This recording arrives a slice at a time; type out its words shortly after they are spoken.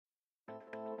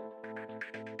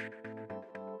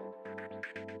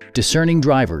Discerning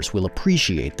drivers will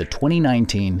appreciate the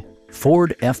 2019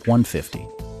 Ford F-150.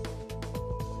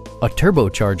 A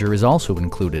turbocharger is also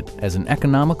included as an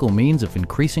economical means of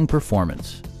increasing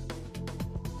performance.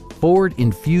 Ford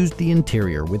infused the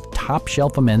interior with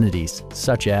top-shelf amenities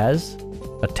such as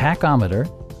a tachometer,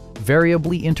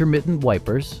 variably intermittent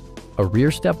wipers, a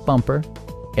rear step bumper,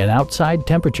 an outside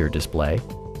temperature display,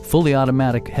 fully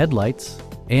automatic headlights,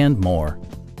 and more.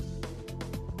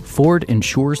 Ford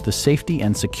ensures the safety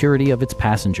and security of its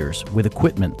passengers with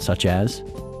equipment such as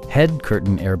head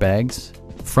curtain airbags,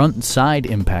 front and side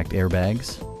impact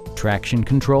airbags, traction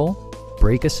control,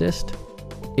 brake assist,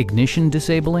 ignition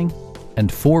disabling,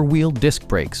 and four-wheel disc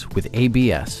brakes with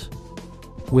ABS.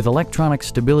 With electronic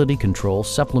stability control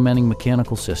supplementing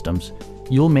mechanical systems,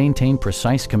 you'll maintain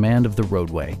precise command of the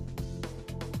roadway.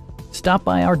 Stop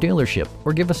by our dealership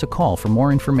or give us a call for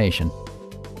more information.